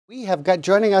We have got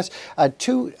joining us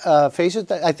two faces.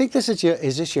 I think this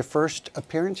is this your first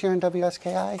appearance here in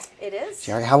WSKI? It is.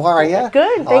 Jerry, how are you?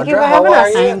 Good. Thank you Audra, for having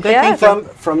us. I am good. Yeah.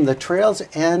 From the Trails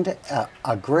End,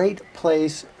 a great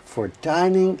place for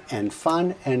dining and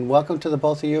fun. And welcome to the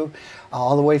both of you,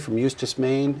 all the way from Eustis,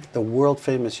 Maine, the world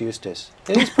famous Eustis.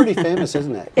 It is pretty famous,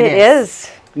 isn't it? It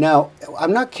is. Now,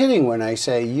 I'm not kidding when I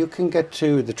say you can get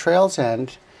to the Trails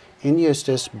End in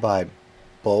Eustis by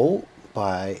boat,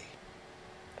 by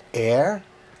air,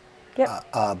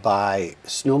 Yep. by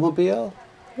snowmobile,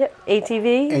 Yep.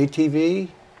 ATV. ATV,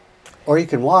 or you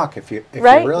can walk if you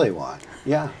Right. really want.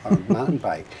 Yeah, or mountain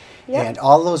bike. Yep. And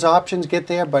all those options get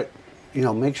there, but you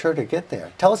know, make sure to get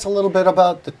there. Tell us a little bit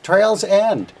about the Trails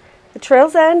End. The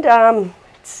Trails End,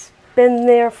 it's been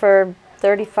there for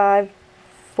 35,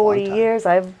 40 Long time. years.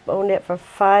 I've owned it for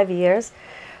 5 years.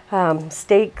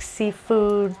 Steak,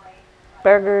 seafood,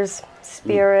 burgers,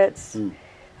 spirits.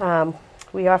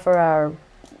 We offer our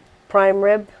prime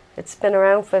rib. It's been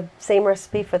around for same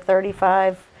recipe for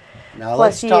 35 Now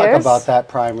plus let's talk years. about that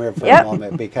prime rib for Yep. a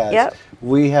moment, because Yep.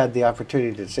 we had the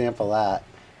opportunity to sample that.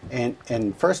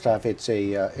 And first off, it's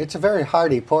a very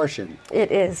hearty portion.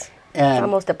 It is. And It's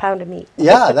almost a pound of meat.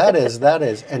 yeah, that is,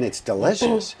 and it's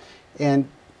delicious. And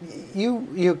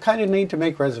you kind of need to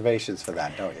make reservations for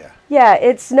that, don't you? Yeah,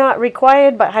 it's not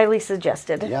required, but highly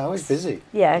suggested. Yeah, always busy.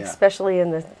 Yeah, especially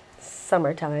in the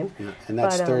summertime. Yeah, and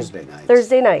that's But, Thursday nights.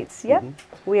 Thursday nights, yep.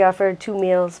 We offer 2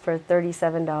 meals for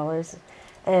 $37.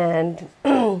 And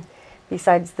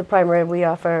besides the prime rib, we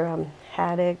offer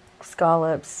haddock,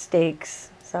 scallops, steaks.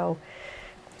 So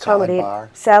Salad accommodate bar.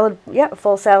 salad, yeah,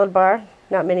 full salad bar.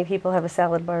 Not many people have a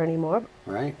salad bar anymore.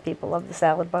 Right. People love the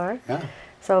salad bar. Yeah.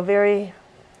 So very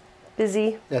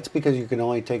busy. That's because you can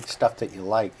only take stuff that you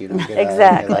like. You don't get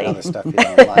Exactly. that other stuff you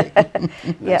don't like. Nice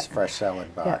Yeah. fresh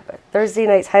salad bar. Yeah, but Thursday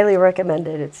nights highly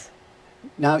recommended. It's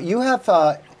Now you have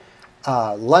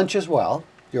lunch as well.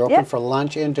 You're open Yeah. for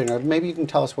lunch and dinner. Maybe you can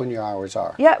tell us when your hours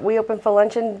are. yeah, we open for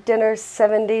lunch and dinner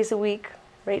 7 days a week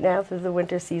right now through the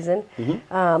winter season.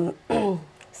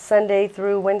 Sunday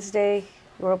through Wednesday,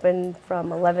 we're open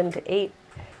from 11 to 8,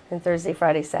 and Thursday,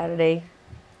 Friday, Saturday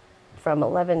from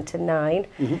 11 to 9.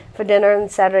 For dinner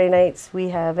and Saturday nights, we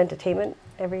have entertainment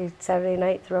every Saturday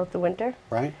night throughout the winter.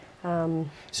 Right.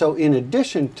 So in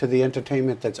addition to the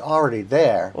entertainment that's already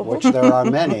there, which there are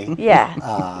many,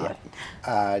 Yeah.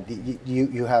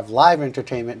 you have live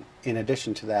entertainment in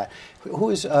addition to that. Who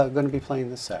is going to be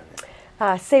playing this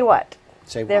Saturday? Say What?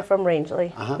 Say They're what? from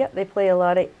Rangeley. Yep, they play a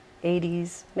lot of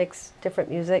 80s, mixed different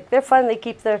music. They're fun. They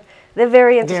keep they're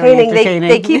very entertaining.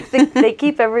 entertaining. They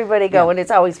keep everybody going. It's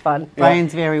always fun.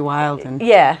 Brian's very wild and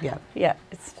Yeah. Yeah. Yeah.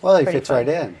 It's Well, he pretty fits fun. right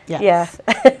in. yes.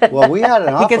 Yeah. Well, we had an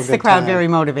awful He gets good the crowd time. very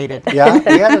motivated. Yeah,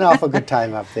 we had an awful good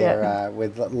time up there Yeah.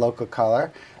 with Local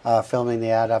Color, filming the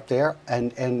ad up there.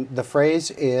 And the phrase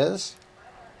is,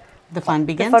 The fun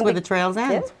begins fun with be- the Trails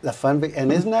End. Yeah. the fun,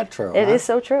 and isn't that true? It huh? is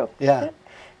so true. Yeah.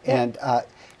 And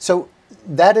so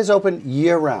that is open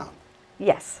year round.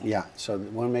 Yes. Yeah, so we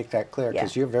want to make that clear,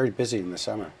 because Yeah. you're very busy in the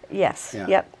summer. Yes. Yeah.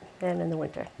 Yep. And in the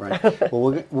winter. Right.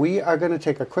 Well, we are going to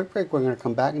take a quick break. We're going to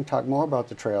come back and talk more about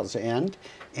the Trails End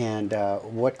and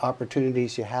what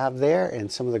opportunities you have there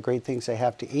and some of the great things they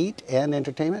have to eat and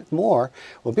entertainment. More.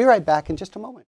 We'll be right back in just a moment.